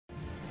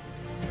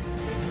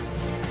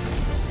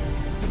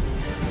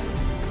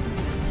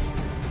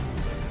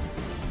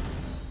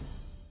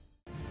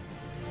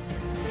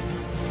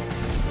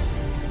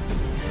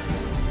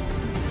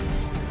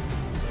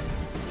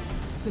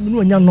me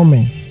no nya no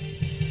me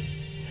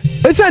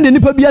ese ande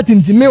nipa bi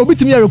atinti me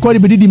obitimi record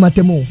be didi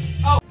matemo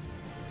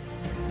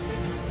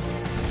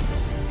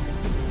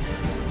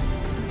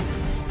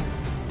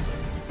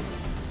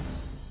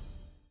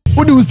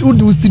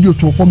Udu studio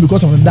to form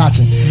because of that.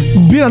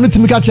 Be na no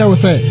timi ka kire wo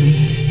say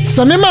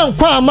se me man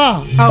kwa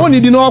ama oni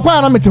di no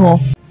kwa na mete ho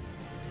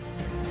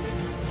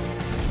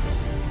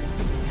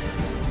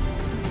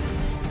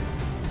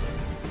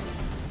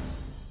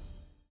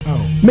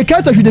me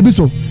ka ta hwede bi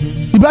so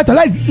the brother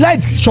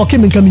light shock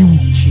me kan me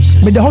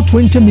wu me the hot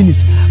 20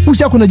 minutes who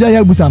sha kuna ja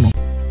ya busa no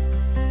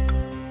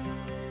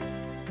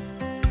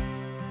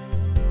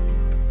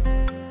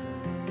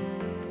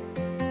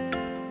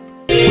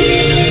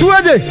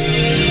tuade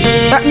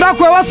that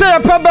kwa was say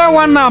peba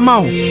one na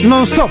ma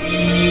non stop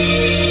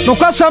no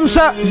kwasam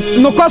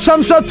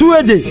sa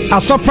tuade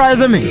a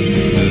surprise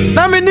me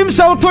na me nim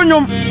sa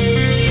otonyom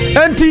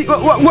enti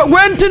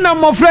wenti na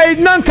mofrei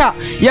nanka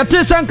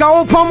yete sanka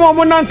opam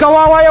mo nanka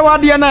wawaye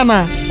wade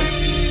nana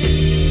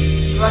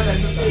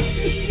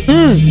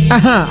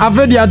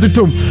avedi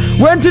atutum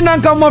wenti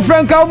nanka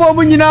mofrei nka obo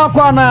mu nyina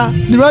kwa na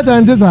the right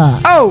answer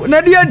oh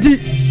na di enti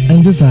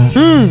answer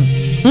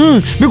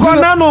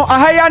because now I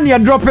hire near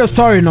drop a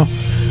story no.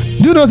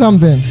 Do you know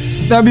something?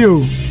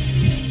 W.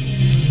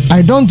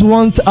 I don't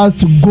want us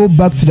to go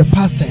back to the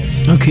past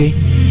tense. Okay.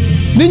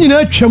 Ni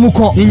na twam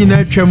ko. Ni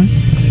na twam.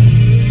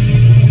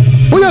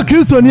 Oya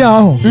Kristo ni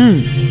aho.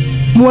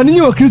 Mo wani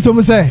ni o Kristo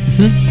mo say.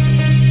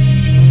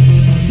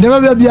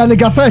 Dema bia ne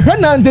gasa hwe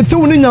na ntete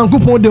wo ni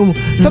Nyankopon dem.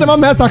 Se de ma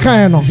master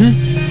kan no.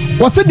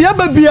 Wo se de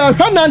ba bia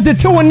hwe na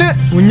ntete wo ne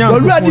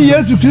Owurade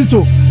Yesu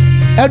Kristo.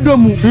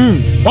 Edomu.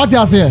 What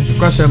you say?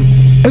 Kwasem.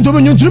 Ento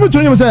me nyunturu to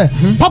nyum say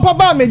papa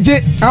ba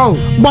meje. Aw.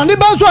 Bani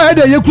ba so ahead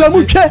ye kura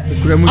mu twe.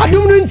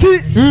 Adum no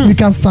nti we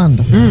can stand.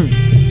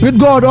 With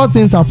God all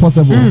things are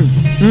possible.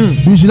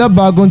 We should not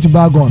bargain to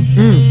bargain.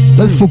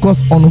 Let's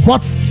focus on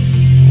what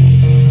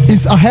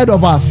is ahead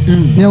of us.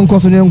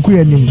 Nyankoso nyanku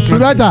anim.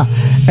 Right?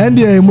 And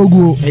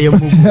mogu.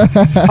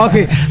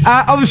 Okay.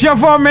 Obviously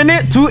for a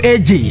minute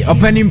 2AG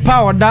opening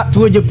power that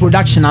 2AG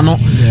production ano.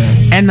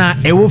 Ena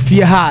ewo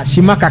fie ha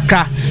shima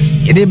kakra.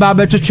 Ede ba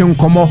beto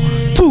twenkomo.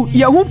 Tu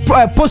yahu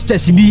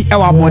posters bi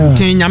ewa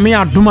bonten nyame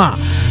adoma.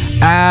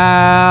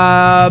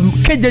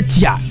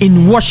 Kejetia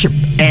in worship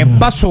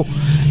baso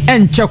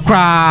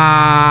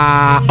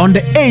enchekra on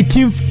the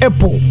 18th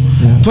April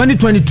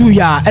 2022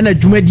 ya ena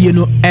dwumadie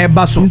no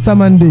baso Easter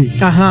Monday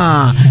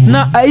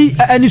na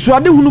ani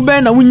suade hunu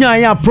ben na wunya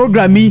ya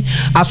program yi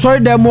asori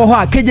dem ho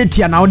a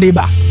kejetia na ode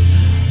ba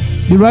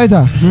the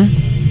writer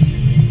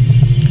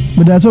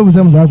but that's what we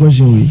say that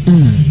question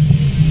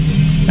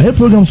we a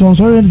program so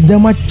sorry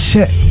dem a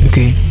che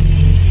okay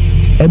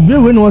every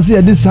when was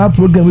here this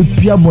program we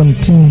pia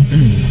bontin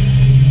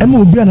em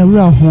obi na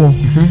wura ho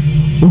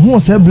who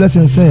say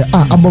blessing say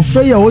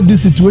abofra ya what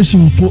this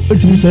situation po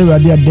etimi say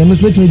radio dem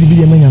so etimi bi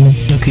dem nyame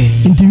okay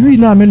interview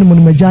na amenu mo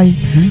majai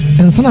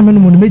ensa na amenu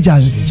mo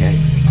majai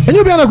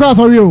enyu obi na kwa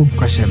sorry o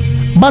question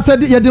but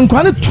ye dem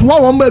kwa ne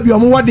toa won ba bi o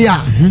mo wode a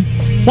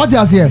what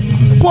you say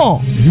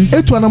Paul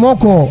etu na mo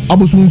ko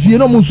abosumfie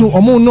no mo so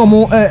omo no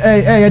mo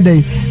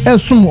dey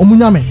esum omo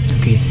nyame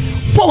okay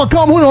Paul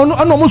ka mo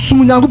no mo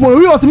sum Nyankopon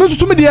we was me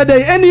susum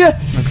dey enie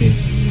okay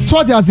so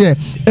what you say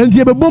enti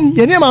ebebom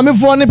ye ne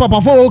maamefo ne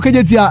papafo wo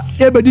kejetia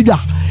ebedidwa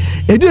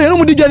edi ye no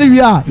mu didwa ne wi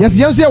a yes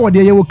yenso ye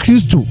wode ye wo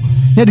Kristo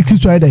ye de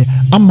Kristo ayede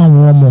ama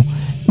wo mo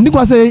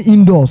ndikwa say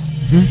indoors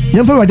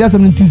yem fa wade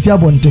asem ntisi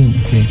abonten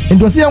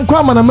enti wose yem kwa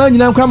amana ma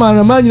nyina kwa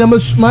amana ma nyina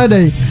ma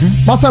dey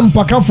masa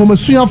mpaka fo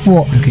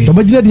masuafo to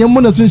bagina de yem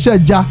mo na so nhyia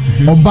agya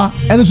oba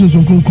ene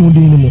sunsun kunkun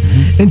din ni mu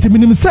enti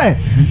minim say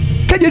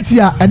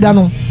kejetia eda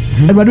no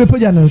Everybody put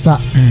your answer.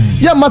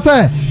 Yeah,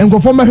 Massa, and go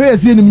for my hair,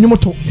 see him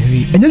moto.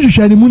 And you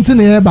shine him in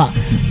the air.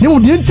 You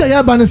didn't say,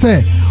 I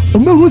say,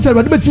 Omo who said,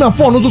 but my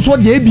phone also saw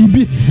the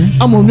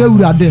ABB. I'm on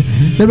your day.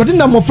 They were in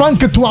the Frank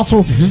to us,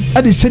 so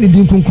I did shed it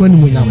in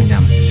conclusion.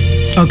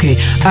 Okay,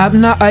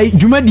 now I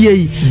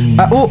Jumadie,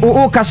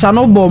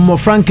 Casano Bom,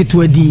 Frank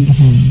to a D.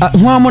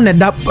 Who am on a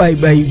dap by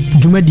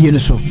Jumadie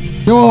so.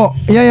 Yo,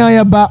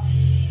 yeah, but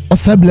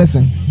what's a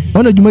blessing?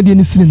 On a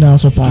Jumadie sitting now,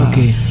 so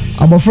okay.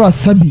 Abofra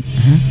sabi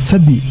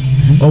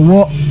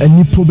owo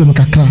any problem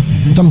kakra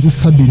tam se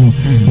sabi no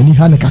any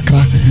ha ne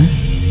kakra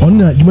on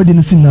Jumadi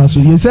ne sin na so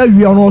ye say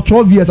we on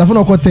 12 years after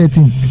no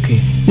 13 okay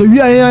ye we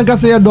ayan ka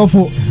say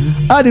dofo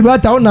adi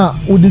brata una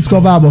o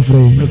discover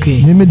abofra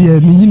okay ne me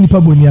de me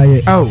nipa boni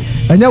aye aw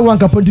anya wan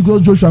ka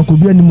Pentecost Joshua ko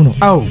bi anim no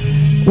aw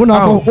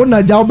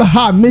una ja oba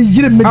ha me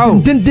yire me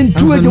tin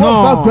tuwe je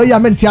wa ba kura ya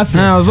me ntiase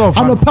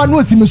anopa no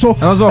osimi so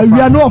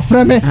awia no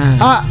ofre me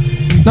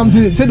nam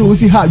say do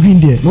see ha green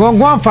there won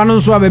go anfa no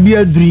so ababi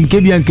aduri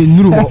nke bia nke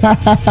nuru ho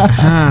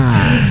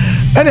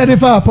ene de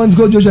fa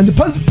Pentecost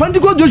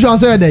Joshua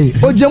say dey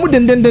o jemu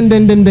den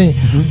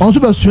on so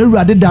be so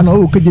awurade da na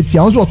o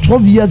kejetia on so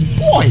 12 years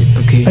boy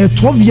okay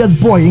 12 years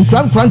boy in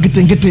crank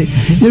kete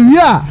ye wi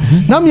a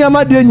na me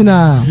ama de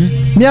nyina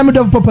me am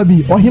de papa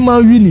bi o hima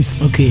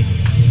winis okay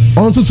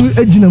on so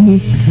ejina mu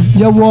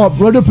ye wo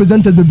radio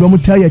presenters be bro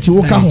tell yachi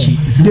wo ka ho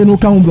de no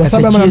ka ho bi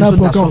sabe man na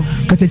program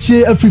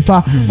Katechi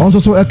Afrifa on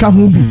so e ka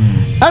ho bi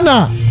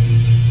ana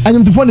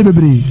anyum to phone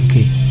bebre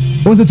okay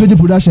on so 20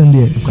 production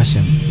there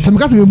question some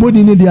case me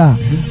body ni dia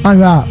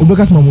anwa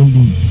obekas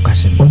mamondin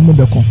question on me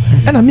beko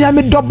ana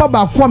me do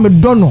baba ko me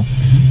do no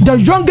the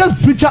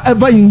youngest preacher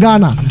ever in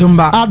Ghana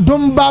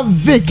Adumba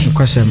Vic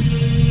question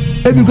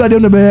ebi kwa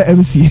dem no be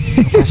MC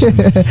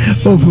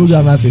o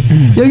program ase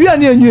ye wi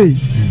ani enwe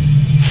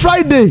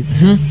Friday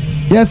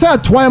yes I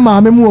try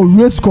my memo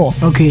race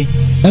course okay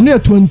and you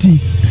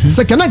 20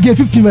 second I get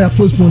 15 by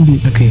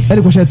postponed okay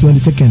and question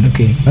 22nd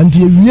okay and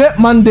you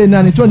Monday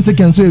na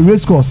 22nd so a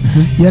race course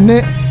ye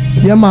ne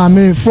ye ma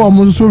me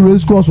form so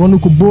race course one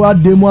ko bo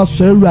ademu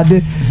aso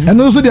awurade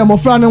and also the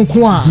mofra ne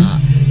nko a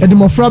e de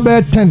mofra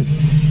be 10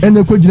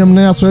 ene ko ginam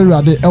na aso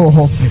awurade e wo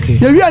ho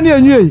ye wi ani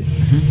enwe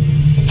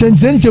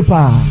change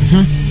pa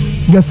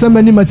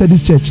Gethsemane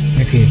Methodist Church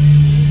okay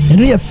and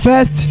you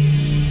first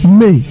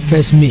May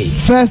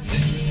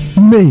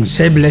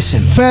say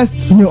blessing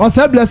May or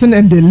say blessing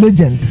and the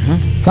legend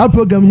sa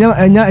program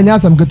nya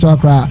sam keto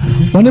akra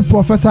one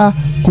Professor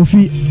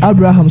Kofi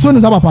Abraham so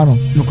no papa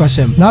no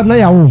question na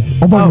yawo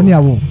obo ni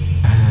yawo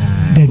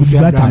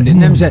the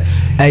name say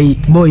ai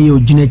boy you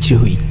gina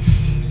chihui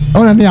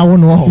ona ni yawo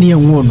no ni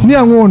enwo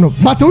no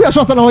but we are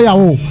sure say na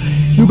yawo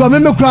because me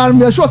kra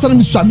me sure say na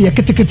me swam ye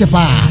kete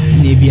pa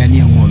ni bia ni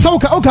enwo so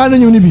ka na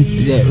nyum ni bi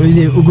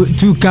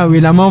tu ka we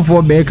na man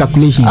for be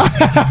calculation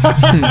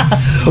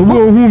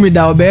obo hu me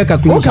da be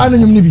calculation ka na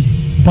nyum ni bi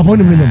papa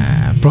ni me nyum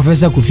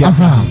Professor Kofi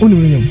unu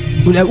nyum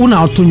una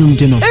auto nyum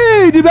tino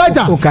di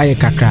beta o kai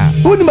kakra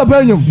unu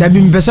maba nyum da bi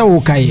mpesa wo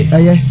kai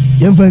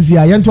ye mfansi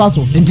a ye nto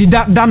aso enti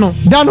dano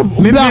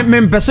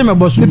me mpesa me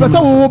bosu mpesa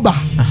wo ba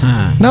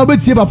na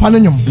obetie papa no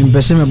nyum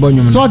mpesa me bo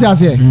nyum so what you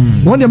say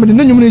won dem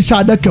de nyum ni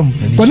sha dakam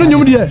ko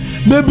nyum de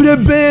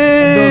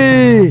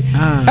bebrebe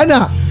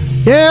ana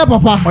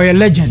papa o ye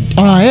legend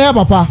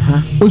papa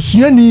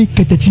osuani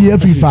Katechi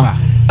Afrifa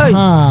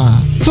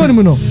so ni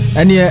mu no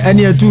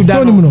ene tu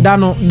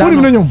dano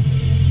nyum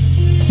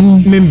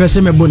me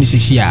mpesa me bo ni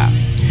sisia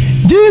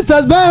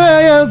Jesus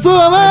baby so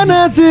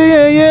amana si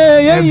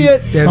ye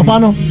papa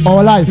no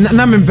our life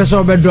na me mpesa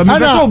obedro me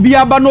mpesa obi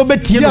aba no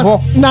betie no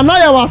ho na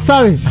ya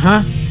wasare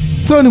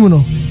so ni mu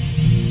no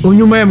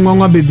onyuma em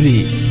ngonwa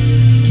bebre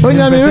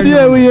onyame odi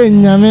ewe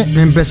nyame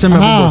me mpesa me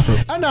bo so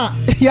ana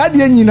ya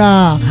de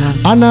nyina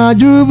ana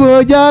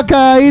jubo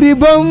jaka iri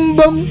bom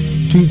bom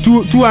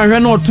tu anhwe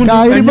na otu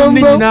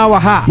ni nyina wa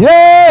ha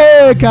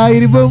ye ka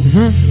iri bom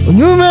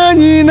onyuma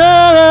nyina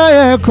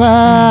ya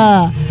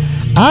kwa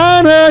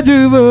ana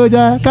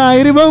juboja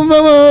kairi bom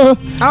bom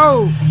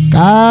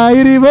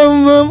kairi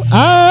bom bom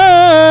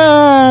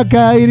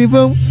kairi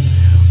bom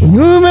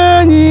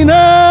nyuma nyina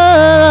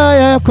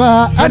ya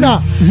kwa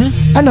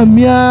ana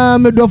mia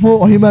medofo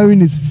ohima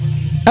winis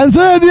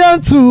enso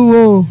ebiantu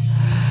o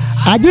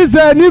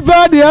agise ni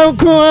badi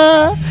anko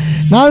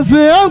na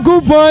se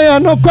anko boya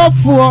no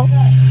kwafo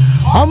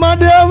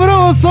amade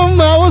bro so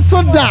ma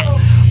wosoda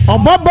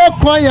obabo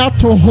kwa ya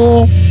to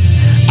ho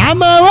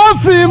ama wa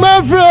free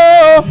my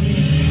bro.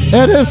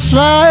 It is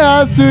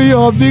trials to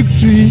your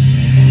victory.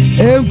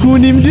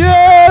 Enkunim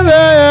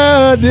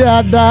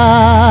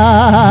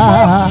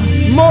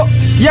mo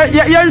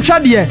ya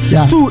nhwade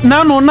tu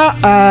na no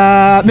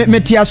na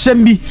meti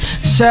asem bi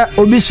se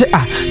obi se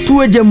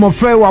tu eje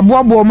mofre wa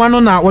boabo ma no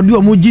na wode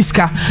omo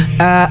giska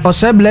o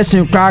se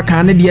blessing kra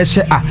kan ne de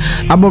se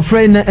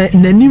abofre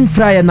na nim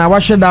fraye na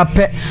wahwe da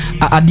pe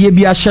ade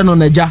bi ahye no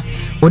naja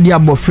odi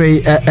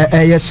abofre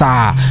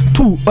yesa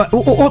tu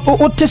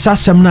o tesa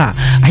asem na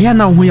aya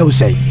na ho ya wo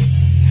sei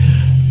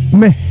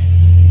me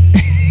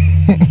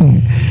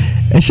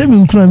ehemi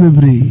nkura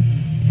mebre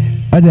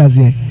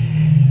ajazie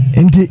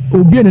enti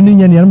obi na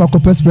ninya ne ma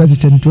kopes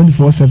president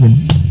 24/7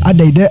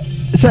 adaide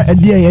se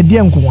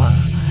ade nkoa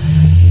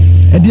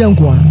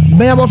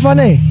ben abofra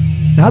ne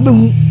na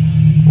abemu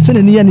se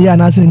ne ninya ne ya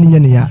na se ne ninya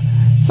ne ya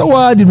so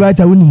wa the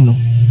writer wonim no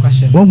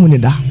won hu ne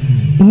da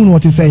hu no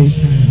what say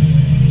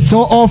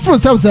so all fruit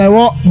steps I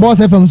wa boss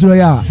FM so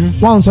ya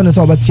wan so ne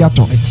se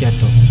obetiato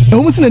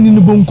ehum se ne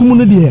ni bonkum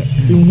no de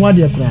ehu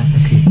ade kra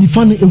ni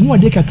fa no ehu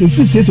ade kakra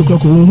fi se to kra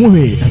ko hu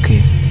hwe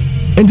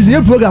and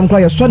the program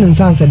kwa so ne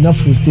nsanse na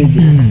full stage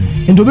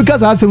and obi ka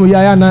za asem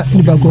ya na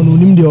ni ba ko no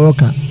nim de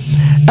oka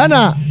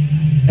ana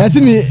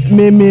esi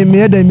me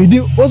yada mi di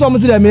o so mo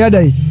se de me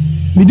yada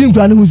mi di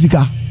nkwa ne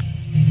husika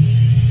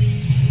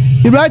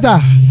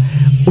ibrahita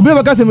obi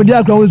ba ka se me di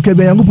akra husika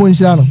be yankopon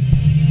nhira no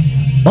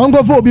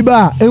ongo fo obi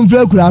ba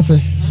emfra kura ase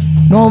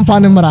no mfa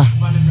ne mra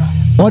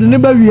odi ne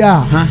ba wi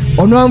a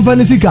ono amfa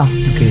ne sika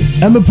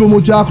eme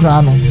promote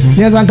akra no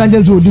ne san kan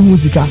jense odi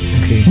husika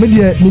me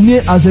de ni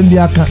asem bi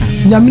aka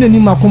nyame ni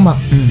makoma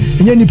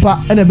enye nipa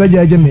ene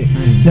beja eje me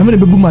nyame ne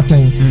bebu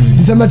matan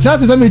se me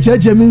trust se me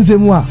cheche mi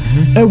nsemu a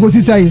ego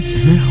sisai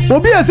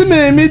obi ese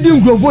me di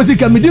nkrofo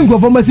sika me di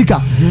nkrofo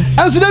masika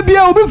enso de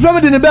bia obi fra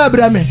me de ne ba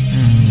bra me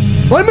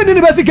o me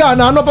ni basika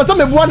na no pasa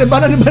me boa ne ba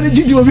na ne ba ne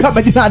gidi obi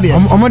abagina de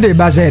omo de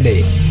ba se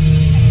de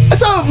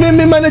so me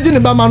managing the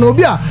bama no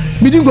obi a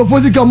me din go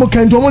for sika mo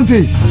kan to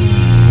monte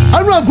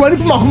anu agwani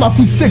puma kuma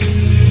ku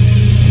 6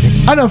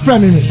 ana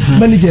friend me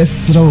manager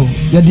sro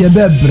ya de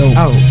be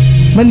bro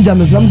manager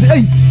me say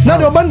hey na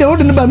de obande wo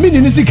de ne ba me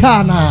ni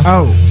sika na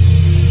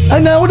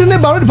ana wo de ne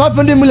ba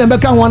 500 million be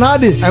kan wana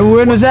de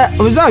we no say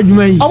we say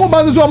adwuma yi amo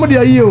ba so amo de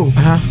ayi o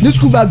ni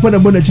school bag pa na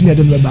bona chi ne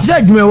de ba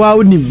say adwuma wa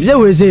onim say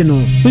we say no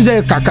we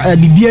say kaka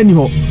bibia ni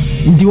ho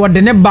ndi wo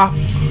de ne ba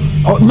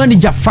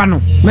manager fano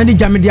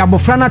manager me de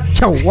abofra na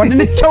chew wo de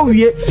ne chew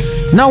wie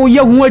na wo ye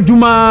hu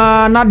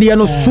adwuma na de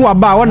no so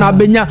aba wo na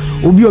abenya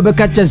obi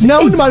obeka chance na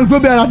wo ni ma ko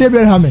be na de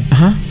be ha me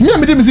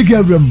me de music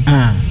abram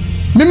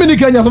me ni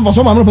kanya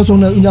so ma no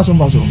person nya so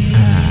so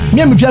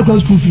me try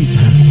school fees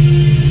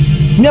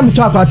me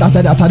try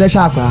atade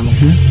sha akwa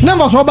no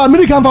na so ba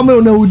American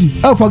family na wudi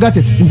I forget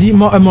it ndi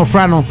mo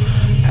fra no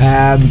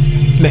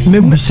me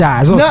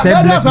bisha so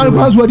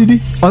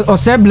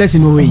say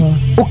blessing o we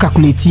o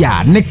calculate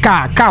ya ne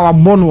ka wa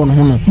born won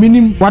ho no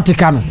minim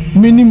watika no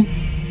minim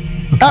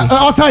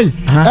o say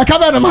e ka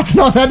be na mat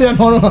na o say de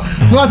no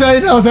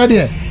say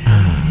de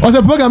o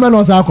say program na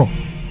o say akọ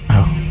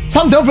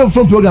sometimes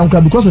from program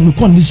because of the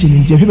condition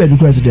in the people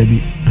because there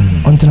be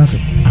on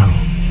transit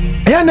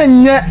e na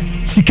nya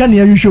sika na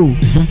ya show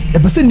e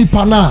be say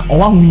nipa na o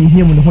wa hu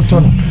hia mu ne hoto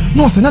no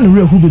no say na ne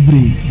re hu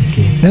bebre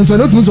then so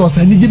no tumi so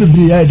say ni je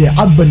bebre ya de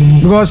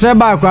abani because say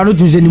ba akra no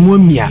tumi say ni mu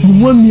amia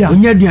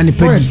onya aduane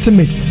padi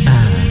timid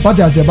what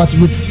they say but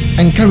with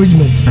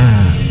encouragement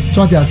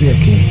so what they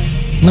say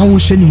na wo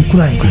hye ni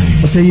nkuran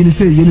o say ye ni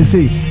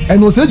say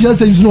and o say just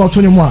say no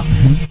oto ni mu a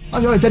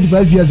I'm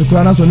 35 years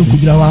kura na so no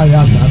kudira wa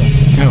ya akra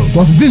no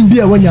because vim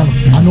bia wanya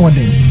no ano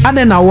den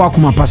aden na wo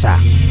akoma pasa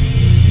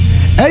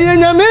eye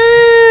nyame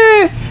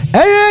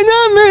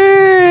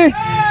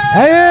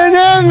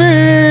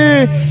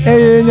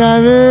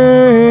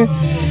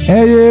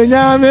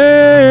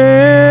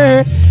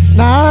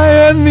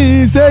na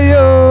me say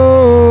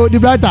yo the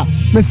brother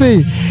me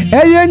say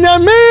eye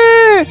nyame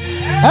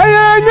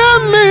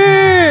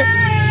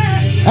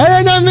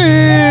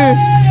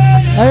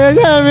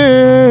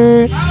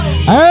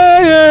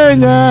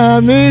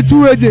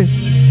tueje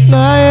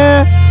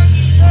na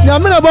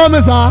nyame na bo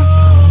me sa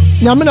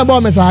nyame na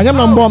bo me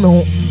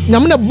ho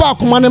nyame na ba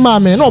akoma ne ma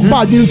me na oba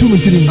adwin tu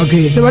mutiri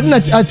okay the word na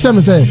a chere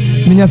me say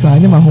minya sa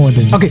nyama ho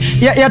den okay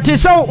ya te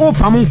so o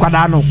pam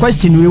nkwada no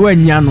question we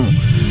wanya no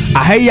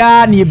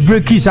ahaya na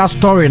break is a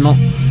story no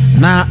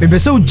na bebe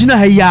se ugina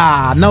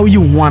haya na uyi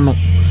ho ano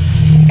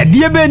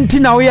edie be nti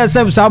na wo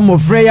yesem sa mo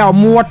frey ya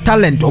mo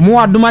talent mo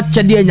adoma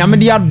chede nyame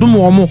de adom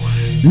wo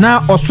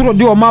na osoro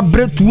de wo ma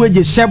bretu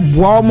eje she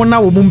boa wo na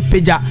wo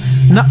mpagya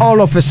na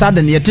all of a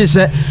sudden yete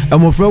se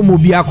mo frey mo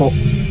bi akọ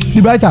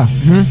the brighter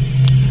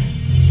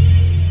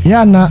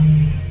ya na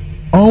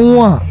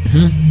onwa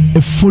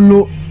e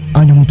follow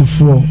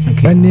anyomtofo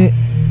any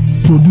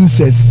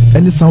producers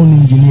any sound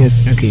engineers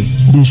okay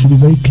they should be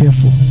very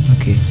careful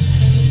okay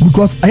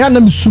because I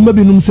am suma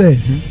bi num say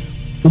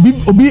obi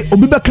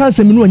be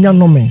cancer me no anya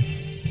no me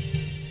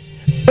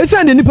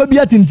esa de nipa bi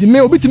atinti me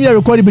obi timi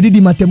record be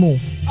didi matemo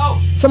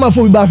some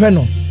afo bi ba hwe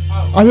no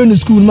ahwe no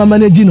school ma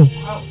manage no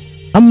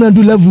am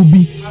do level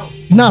bi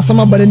na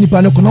sama ba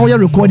nipa no ko na wo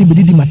record be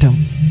didi matem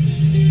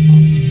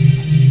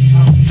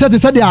said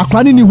they are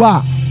crying ni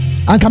wa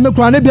anka me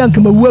kra ne bi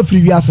anka mawu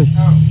afiri wiase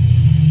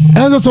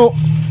enso so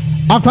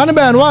akra ne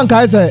ba no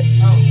anka say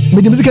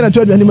me di music na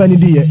twa aduane ma ni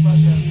di ye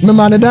me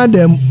ma ne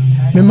dandam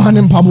me ma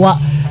ne mpaboa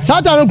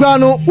sata no kra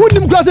no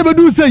unim kra se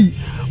bedu sei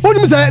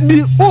unim say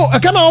bi e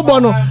ka na obo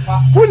no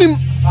unim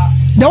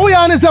da wo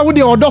ya ne say wo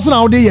de odo so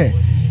na wo de ye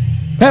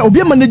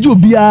obi manage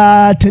obi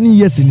a 10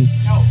 years ni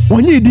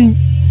onyi din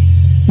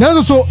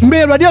na so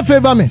me radio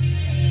favor me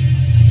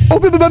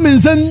obi be me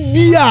nsan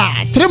bi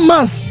a 3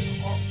 months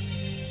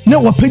na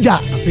wapeja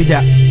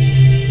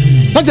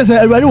na just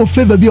everybody will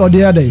favor be or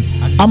the other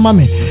ama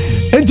me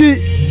enti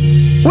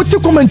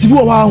what comment bi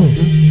wo wa ho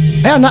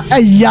na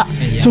eya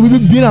so we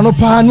be na no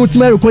pa no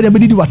tima record be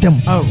didi watem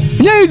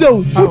nya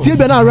izo utie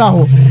be na ara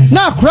ho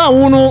na akra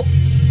wo no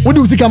wo di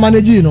usika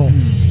manage no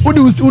wo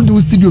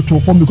di studio to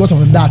form because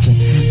of that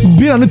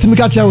be na no tima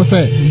ka che wo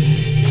say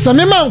se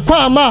me man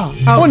kwa ama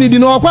oni di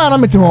no kwa na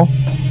mete ho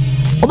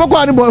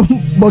obekwa ni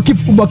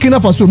Burkina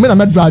Faso me na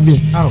me drive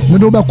me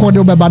do be call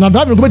de be ba na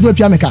drive ko be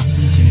tua meka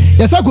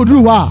yesa ko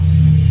duru wa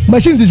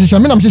machines shisha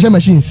me na me shisha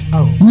machines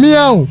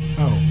miao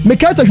me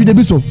ka ta hwede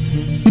bi so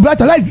the bright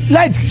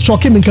light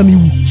shock me nka me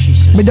wu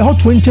me the hot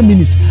 20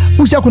 minutes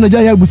usha ko na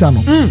ja ya busa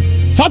no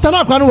satan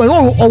akwa no we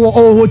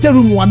o hotel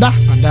room wada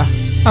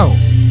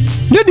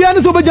ne dia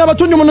ne so be jaba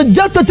to nyum no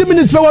just 30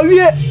 minutes fa wa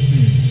wie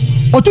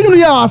otunyu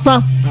ya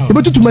asa e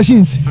be tutu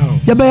machines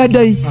ya be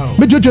dai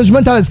me do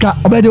instrumentals ka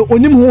obede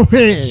onim ho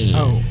hwe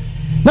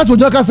na so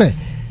joka say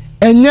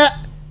enye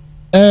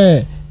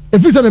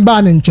efisa me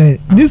ba ne nche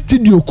ni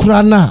studio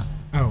kura na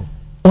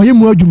oye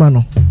mu adwuma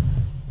no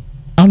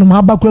anu ma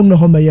abakura mu na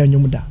ho ma ya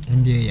anyum da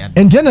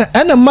ende na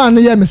ena man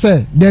ye me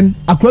say then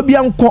akura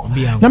bia nko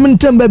na me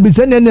ntem ba bi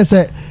say ne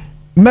say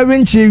mewe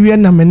nche wie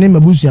na me ne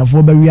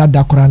mabusuafo ba wi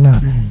ada kura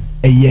na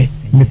eye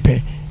me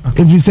pe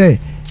every say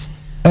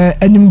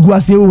enim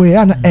guase we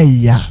ana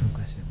eya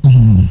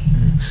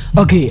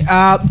okay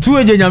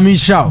tuweje nyame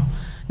show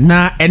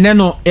na ene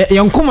no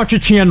yenkoma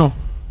twetwe no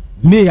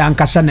me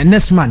ankasa na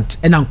next month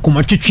ena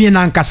nkoma twetwe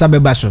na ankasa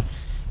beba so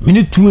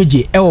mini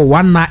tuweje ewo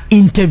one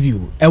interview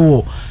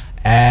ewo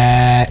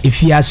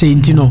ifiase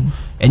intino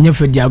enye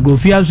fedi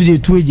agrofia so de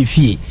tuweje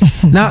fie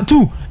na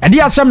tu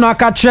edi asem na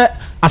aka che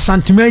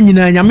asantema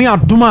nyina nyame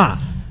adoma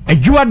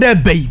adwua da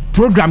bay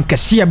program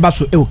kese eba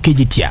so ewo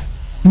kejitia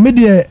me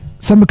de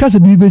sameka se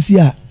bibesi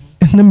a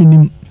na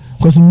minim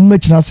cause me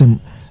china asem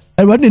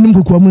Erwade nim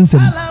kokwa mu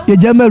nsem ye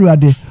jama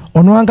erwade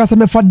ono ankasa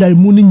me fada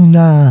mu ni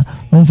nyina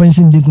on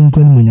fansin din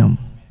kunkwan mu nyam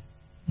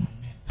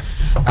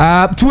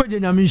tuweje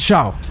nyame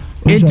shaw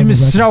enti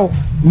sraw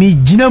mi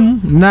ginam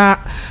na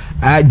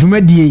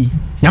dwumadie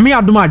nyame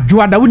adoma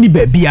adwoada woni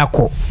ba bia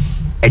ko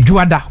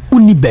adwoada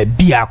woni ba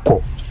bia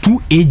ko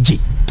 2AJ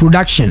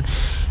production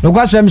no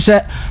kwa sem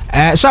se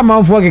some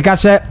of work ka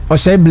se o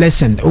say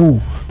blessing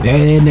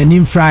na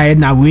nim fry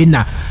na we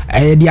na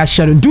dia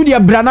share do dia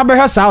brana be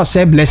sa o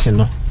say blessing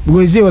no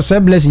because o say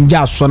blessing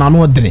ja so na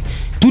no dre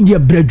to dia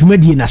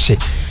bradwumadie na hye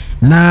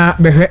na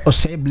be o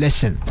say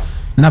blessing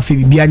na fe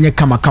bibia nye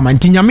kama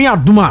nti nyame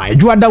adoma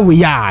adwoada we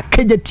ya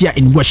kejetia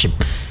in worship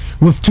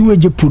with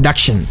 2AJ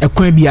production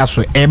ekwan bia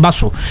so eba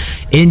so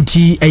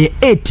enti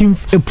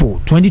 18th April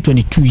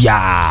 2022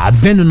 ya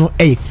venu no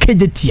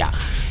kejetia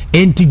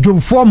enti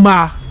dwomfo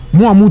ma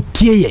mo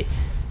amutie ye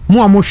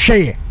mo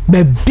amuhwe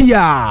be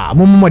bia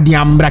mo mmodi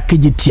ambra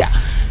kejetia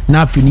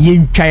na afi ni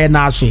yentwae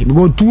na aso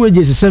because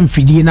 2AJ sesem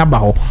fidie na ba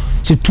ho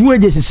se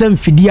 2AJ sesem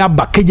fidie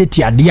aba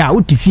kejetia de a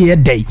utifie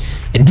dai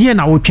de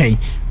na wo twen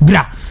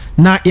bra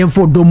na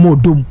yemfo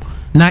dom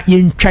na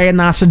yentwae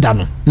na aseda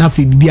no na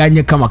afi bibia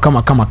nye kama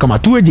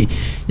 2AJ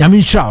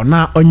nyame hwa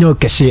na onyo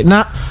kese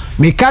na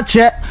meka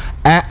che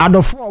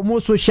adofo mo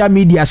social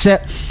media se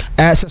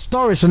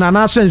stories na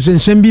na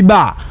sensen bi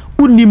ba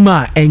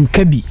unima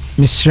enkabi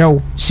misrew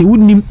se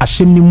unim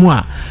asem ni mu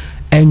a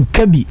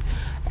enkabi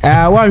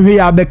wanhwe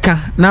ya beka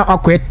na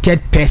akwa third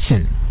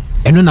person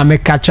eno na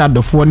meka cha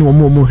adofo ni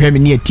omo hwe me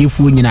ne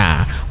atifu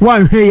nyina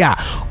wanhwe ya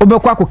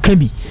obekwa akoka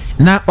bi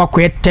na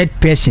akwa third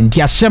person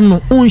ti asem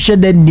no unhye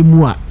da ni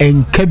mu a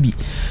enkabi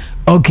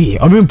okay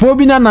odumpo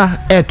bi na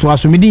eto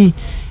asomidi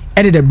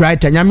edit the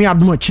brighter nyame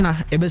adomo china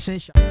ebesen